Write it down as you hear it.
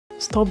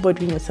stop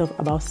bothering yourself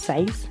about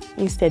size.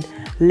 Instead,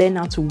 learn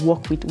how to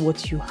work with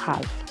what you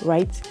have,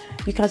 right?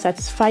 You can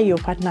satisfy your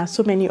partner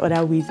so many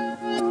other ways.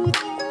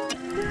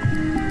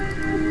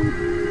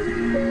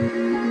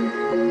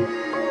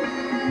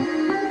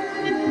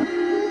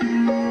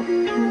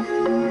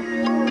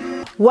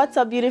 What's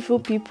up, beautiful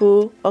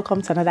people?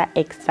 Welcome to another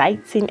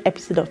exciting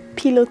episode of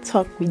Pillow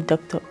Talk with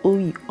Dr. O.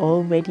 You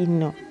already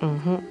know.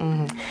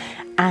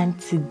 And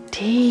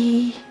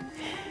today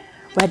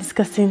we're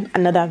discussing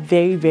another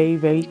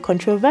very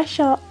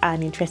controversial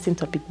and interesting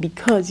topic,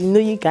 because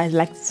you guys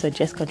like to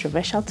suggest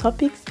controversial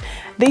topics.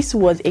 This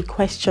was a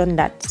question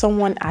that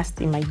someone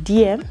asked in my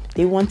DM.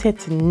 They wanted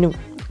to know,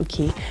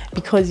 okay,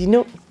 because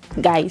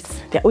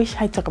guys, they always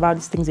try to talk about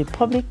these things in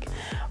public,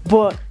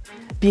 but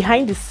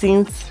behind the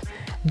scenes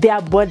they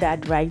are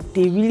bothered, right?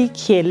 They really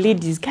care.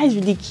 Ladies, guys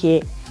really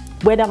care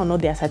whether or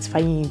not they are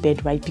satisfying you in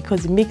bed, right?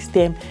 Because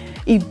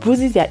it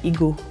bruises their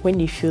ego when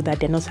they feel that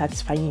they're not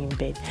satisfying you in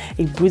bed.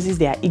 It bruises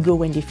their ego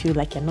when they feel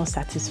like you're not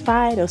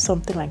satisfied or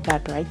something like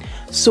that, right?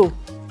 So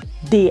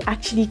they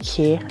actually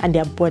care and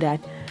they're bothered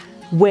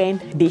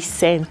when they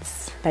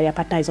sense that their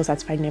partner is not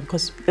satisfying them,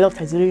 because a lot of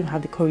times they don't even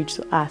have the courage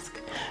to ask,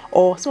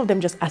 or some of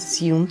them just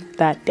assume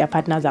that their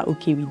partners are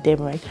okay with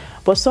them, right?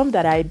 But some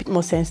that are a bit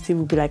more sensitive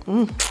will be like,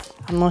 I'm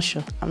not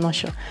sure.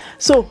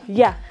 So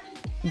yeah,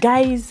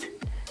 guys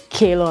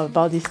care a lot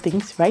about these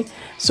things, right?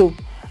 So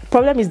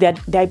problem is that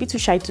they're a bit too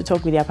shy to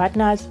talk with their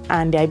partners,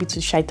 and they're a bit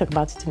too shy to talk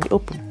about it in the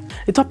open.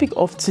 The topic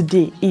of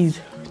today is,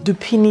 do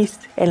penis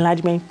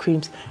enlargement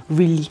creams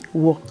really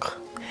work?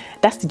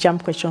 That's the jam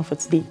question for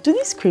today. Do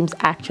these creams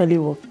actually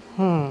work?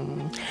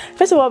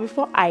 First of all,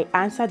 before I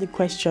answer the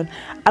question,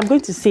 I'm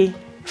going to say,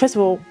 first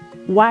of all,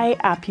 why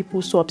are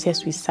people so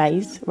obsessed with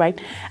size, right?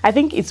 I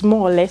think it's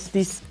more or less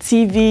this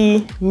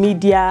TV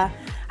media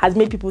has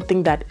made people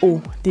think that,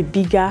 oh, the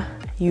bigger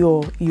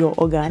your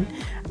organ,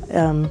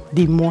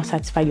 the more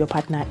satisfied your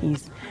partner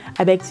is.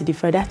 I beg to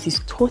differ. That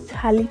is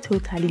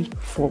totally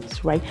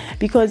false, right?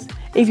 Because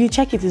if you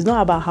check it, it's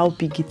not about how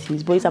big it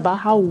is, but it's about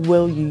how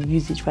well you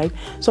use it, right?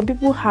 Some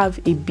people have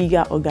a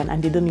bigger organ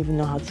and they don't even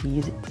know how to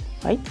use it,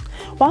 right?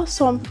 While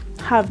some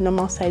have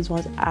normal size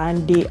ones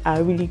and they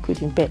are really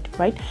good in bed,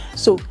 right?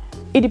 So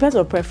it depends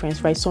on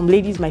preference, right? Some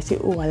ladies might say,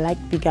 oh, I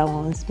like bigger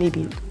ones,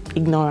 maybe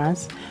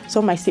ignorance.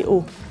 Some might say,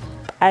 oh,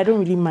 I don't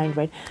really mind,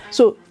 right?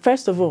 So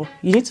first of all,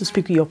 you need to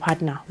speak with your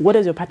partner. What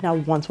does your partner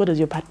want? What does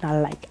your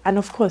partner like? And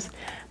of course,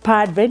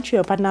 peradventure,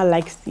 your partner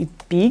likes it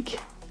big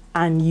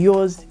and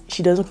yours,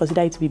 she doesn't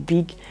consider it to be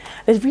big.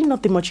 There's really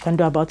nothing much you can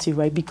do about it,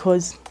 right?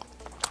 Because,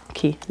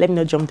 okay, let me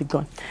not jump the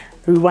gun.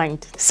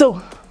 Rewind.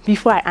 So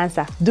before I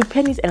answer, do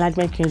penis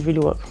enlargement creams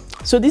really work?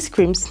 So these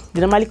creams,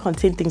 they normally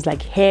contain things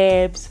like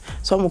herbs,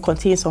 some will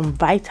contain some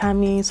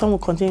vitamins, some will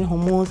contain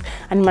hormones,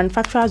 and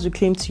manufacturers will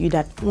claim to you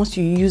that once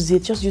you use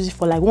it, just use it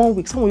for like 1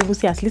 week. Some will even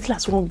say as little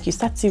as 1 week, you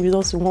start seeing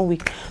results in 1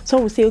 week.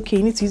 Some will say, okay,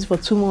 you need to use it for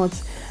 2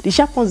 months. The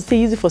sharp ones will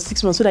say use it for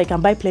 6 months so that you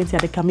can buy plenty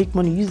and they can make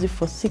money. Use it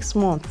for 6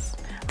 months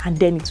and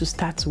then it will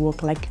start to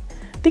work. Like,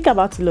 think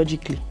about it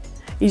logically.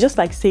 It's just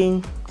like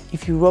saying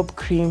if you rub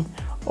cream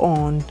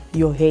on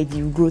your head,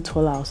 you grow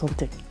taller or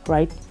something,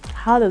 right?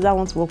 How does that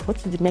want to work? What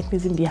is the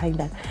mechanism behind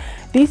that?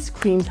 These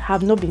creams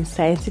have not been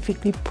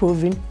scientifically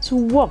proven to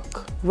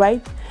work,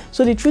 right?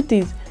 So the truth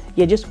is,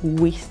 you're just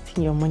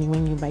wasting your money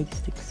when you buy these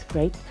things,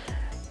 right?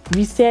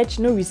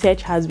 No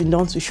research has been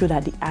done to show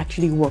that it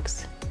actually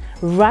works.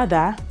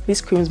 Rather,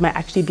 these creams might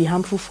actually be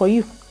harmful for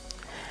you.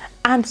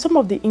 And some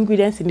of the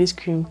ingredients in this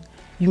cream,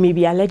 you may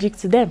be allergic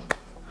to them.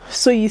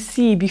 So you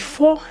see,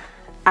 before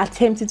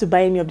attempting to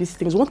buy any of these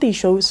things, one thing you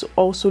should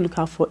also look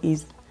out for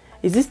is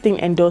this thing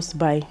endorsed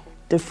by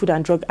the Food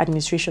and Drug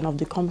Administration of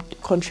the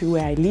country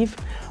where I live?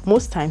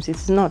 Most times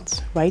it's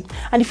not, right?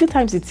 And a few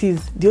times it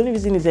is. The only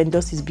reason it's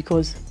endorsed is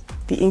because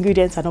the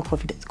ingredients are not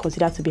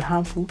considered to be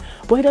harmful,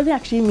 but it doesn't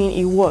actually mean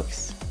it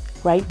works,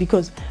 right?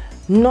 Because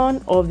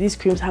none of these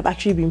creams have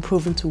actually been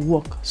proven to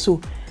work.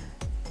 So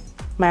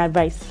my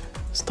advice,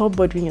 stop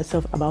bothering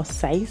yourself about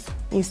size.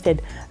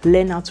 Instead,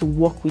 learn how to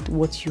work with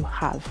what you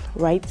have,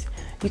 right?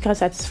 You can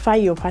satisfy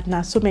your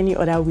partner so many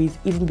other ways,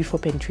 even before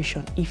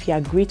penetration. If you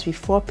are great with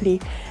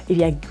foreplay, if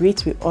you are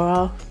great with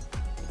oral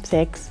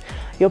sex,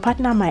 your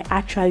partner might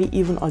actually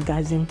even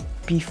orgasm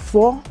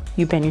before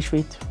you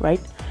penetrate,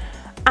 right?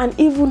 And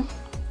even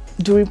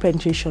during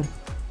penetration,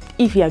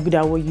 if you are good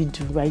at what you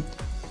do, right,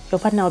 your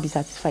partner will be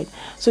satisfied.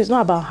 So it's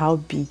not about how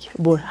big,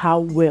 but how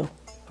well,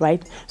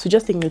 right? So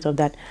just take note of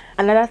that.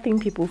 Another thing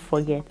people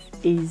forget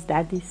is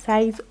that the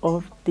size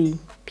of the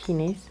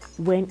penis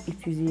when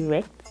it is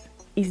erect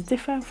is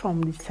different from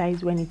the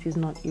size when it is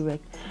not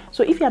erect.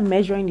 So if you're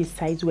measuring the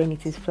size when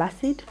it is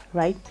flaccid,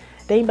 right,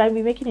 then you might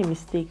be making a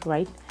mistake,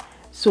 right?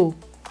 So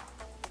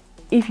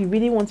if you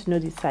really want to know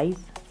the size,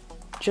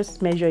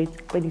 just measure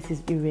it when it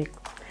is erect.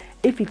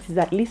 If it is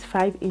at least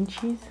 5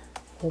 inches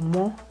or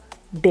more,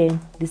 then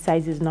the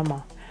size is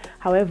normal.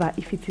 However,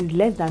 if it is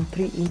less than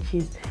 3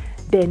 inches,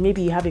 then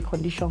maybe you have a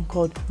condition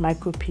called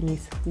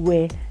micropenis,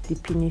 where the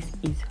penis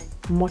is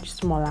much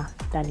smaller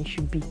than it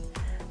should be.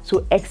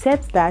 So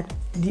except that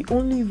the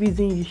only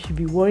reason you should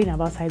be worrying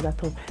about size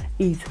at all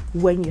is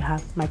when you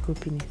have micro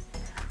penis.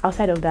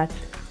 Outside of that,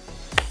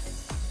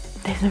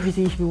 there's no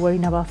reason you should be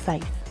worrying about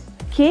size.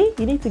 Okay,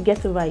 you need to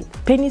get over it.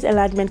 Penis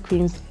enlargement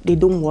creams, they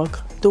don't work.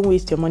 Don't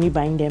waste your money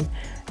buying them.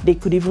 They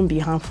could even be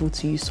harmful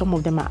to you. Some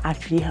of them are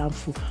actually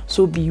harmful,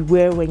 so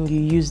beware when you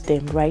use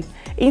them, right?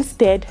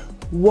 Instead,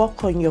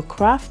 work on your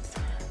craft,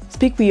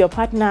 speak with your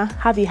partner,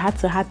 have a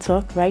heart-to-heart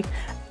talk, right?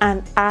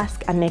 And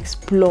ask and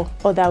explore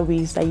other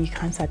ways that you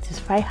can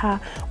satisfy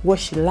her, what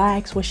she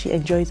likes, what she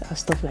enjoys, and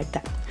stuff like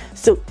that.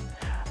 So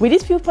with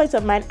these few points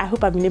of mine, I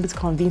hope I've been able to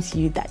convince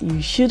you that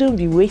you shouldn't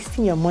be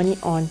wasting your money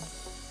on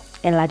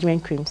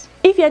enlargement creams.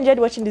 If you enjoyed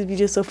watching this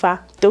video so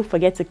far, don't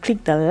forget to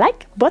click the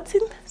like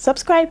button,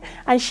 subscribe,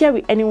 and share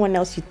with anyone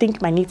else you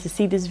think might need to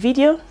see this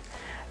video.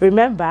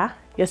 Remember,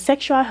 your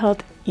sexual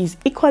health is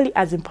equally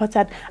as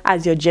important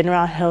as your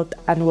general health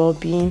and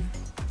well-being.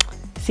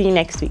 See you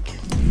next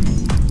week.